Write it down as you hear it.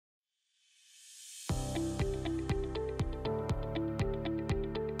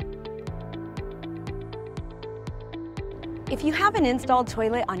If you have an installed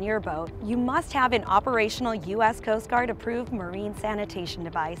toilet on your boat, you must have an operational U.S. Coast Guard approved Marine Sanitation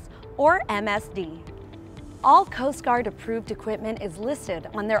Device, or MSD. All Coast Guard approved equipment is listed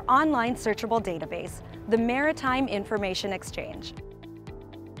on their online searchable database, the Maritime Information Exchange.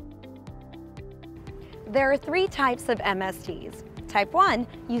 There are 3 types of MSDs. Type 1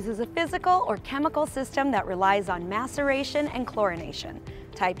 uses a physical or chemical system that relies on maceration and chlorination.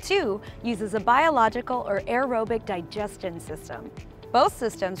 Type 2 uses a biological or aerobic digestion system. Both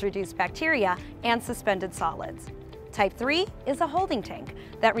systems reduce bacteria and suspended solids. Type 3 is a holding tank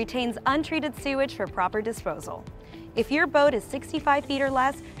that retains untreated sewage for proper disposal. If your boat is 65 feet or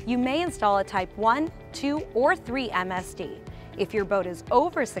less, you may install a Type 1, 2, or 3 MSD. If your boat is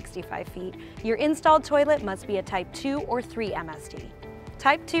over 65 feet, your installed toilet must be a Type 2 or 3 MSD.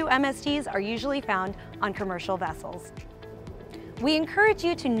 Type 2 MSDs are usually found on commercial vessels. We encourage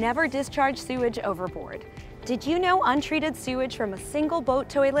you to never discharge sewage overboard. Did you know untreated sewage from a single boat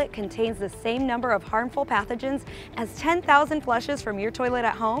toilet contains the same number of harmful pathogens as 10,000 flushes from your toilet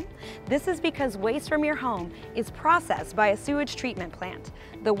at home? This is because waste from your home is processed by a sewage treatment plant.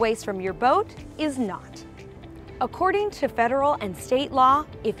 The waste from your boat is not. According to federal and state law,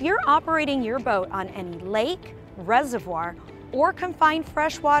 if you're operating your boat on any lake, reservoir, or confined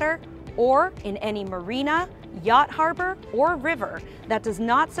freshwater, or in any marina, yacht harbor, or river that does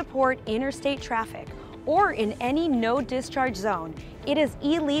not support interstate traffic, or in any no discharge zone, it is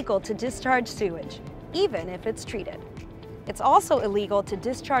illegal to discharge sewage, even if it's treated. It's also illegal to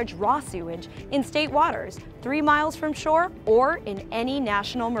discharge raw sewage in state waters 3 miles from shore or in any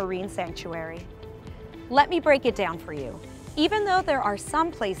national marine sanctuary. Let me break it down for you. Even though there are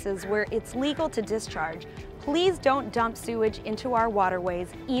some places where it's legal to discharge, please don't dump sewage into our waterways,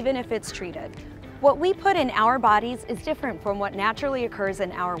 even if it's treated. What we put in our bodies is different from what naturally occurs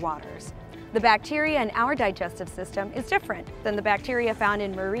in our waters. The bacteria in our digestive system is different than the bacteria found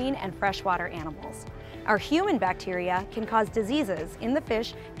in marine and freshwater animals. Our human bacteria can cause diseases in the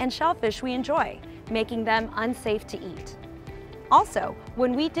fish and shellfish we enjoy, making them unsafe to eat. Also,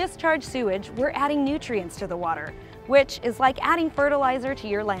 when we discharge sewage, we're adding nutrients to the water, which is like adding fertilizer to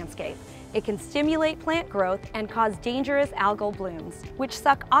your landscape. It can stimulate plant growth and cause dangerous algal blooms, which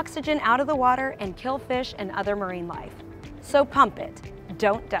suck oxygen out of the water and kill fish and other marine life. So pump it,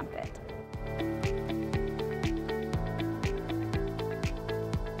 don't dump it.